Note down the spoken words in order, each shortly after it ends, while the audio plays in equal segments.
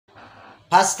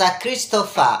Pastor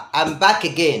Christopher, I'm back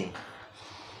again.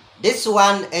 This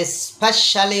one is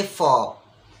specially for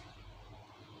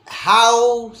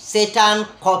how Satan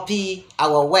copy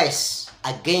our words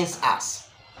against us.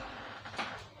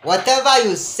 Whatever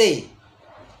you say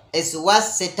is what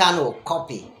Satan will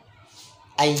copy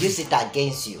and use it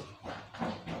against you.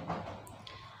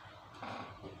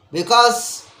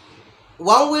 Because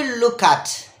when we look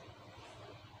at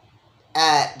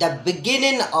the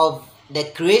beginning of the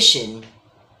creation,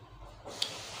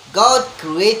 God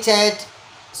created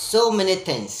so many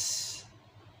things,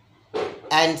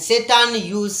 and Satan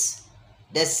used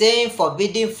the same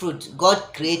forbidden fruit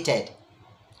God created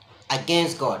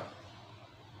against God.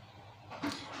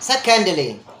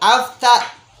 Secondly, after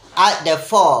the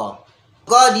fall,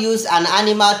 God used an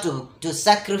animal to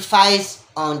sacrifice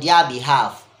on their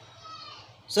behalf,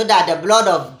 so that the blood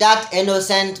of that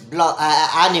innocent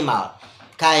animal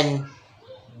can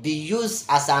be used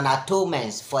as an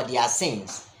atonement for their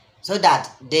sins, so that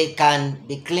they can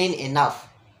be clean enough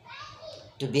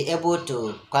to be able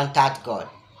to contact God.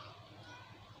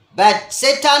 But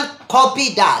Satan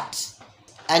copied that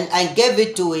and gave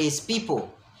it to his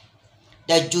people,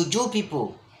 the juju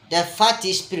people, the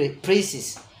fetish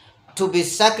priests, to be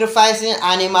sacrificing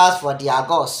animals for their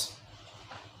gods.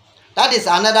 That is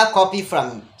another copy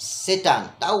from Satan.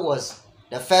 That was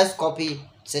the first copy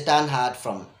Satan had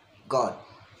from God.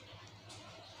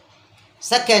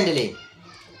 Secondly,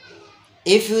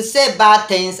 if you say bad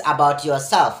things about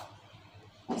yourself,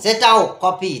 Satan will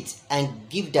copy it and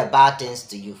give the bad things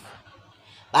to you.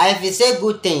 But if you say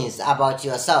good things about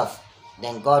yourself,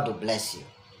 then God will bless you.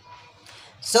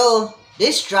 So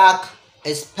this track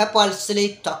is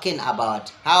purposely talking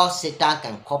about how Satan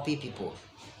can copy people,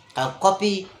 can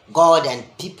copy God and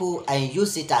people and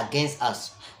use it against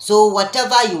us. So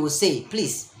whatever you will say,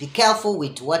 please be careful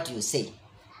with what you say.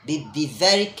 Be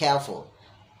very careful.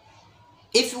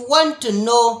 If you want to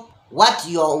know what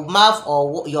your mouth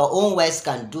or your own words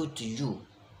can do to you,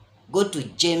 go to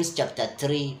James chapter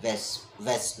 3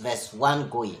 verse 1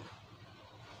 going.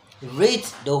 Read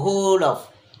the whole of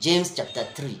James chapter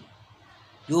 3.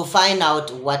 You will find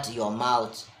out what your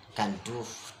mouth can do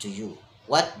to you,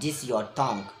 what this your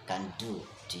tongue can do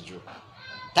to you.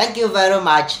 Thank you very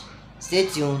much. Stay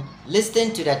tuned.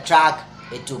 Listen to the track.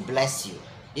 It will bless you.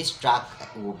 This track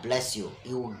will bless you.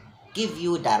 It will give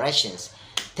you directions,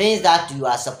 things that you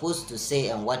are supposed to say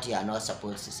and what you are not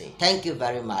supposed to say. Thank you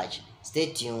very much. Stay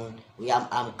tuned.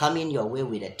 I'm coming your way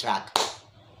with a track.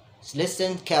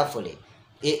 Listen carefully.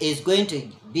 It is going to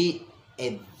be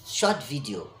a short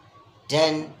video.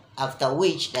 Then after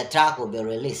which the track will be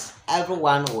released.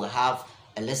 Everyone will have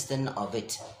a listen of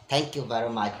it. Thank you very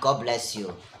much. God bless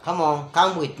you. Come on,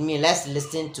 come with me. Let's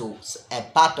listen to a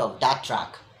part of that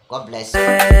track. God bless you.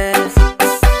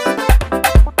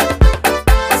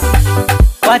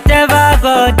 Whatever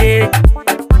God did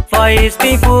for his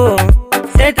people,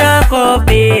 Satan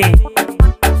copy.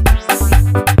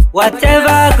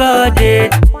 Whatever God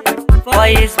did for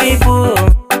his people,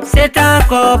 Satan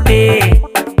copy.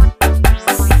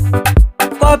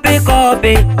 Copy,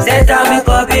 copy, Satan me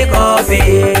copy, copy.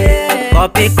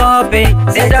 Copy, copy,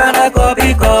 Satan a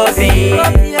copy, copy.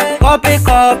 Copy,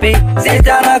 copy,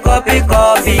 Satan a copy,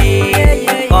 copy.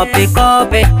 Copy,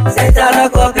 copy, Satan a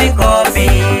copy, copy.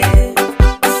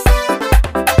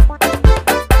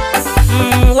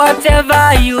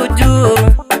 Whatever you do,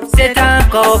 Satan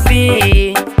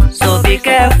copy, so be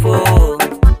careful.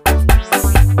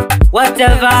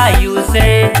 Whatever you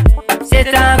say,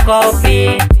 Satan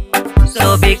copy,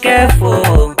 so be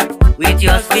careful with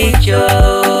your speech,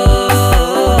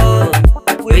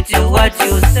 with what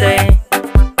you say.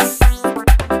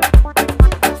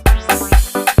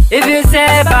 If you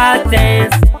say bad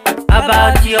things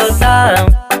about yourself,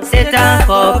 Satan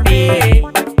copy.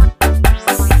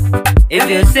 If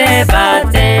you say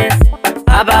bad things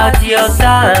about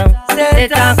yourself,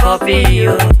 Satan copy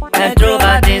you and throw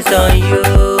bad things on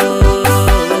you.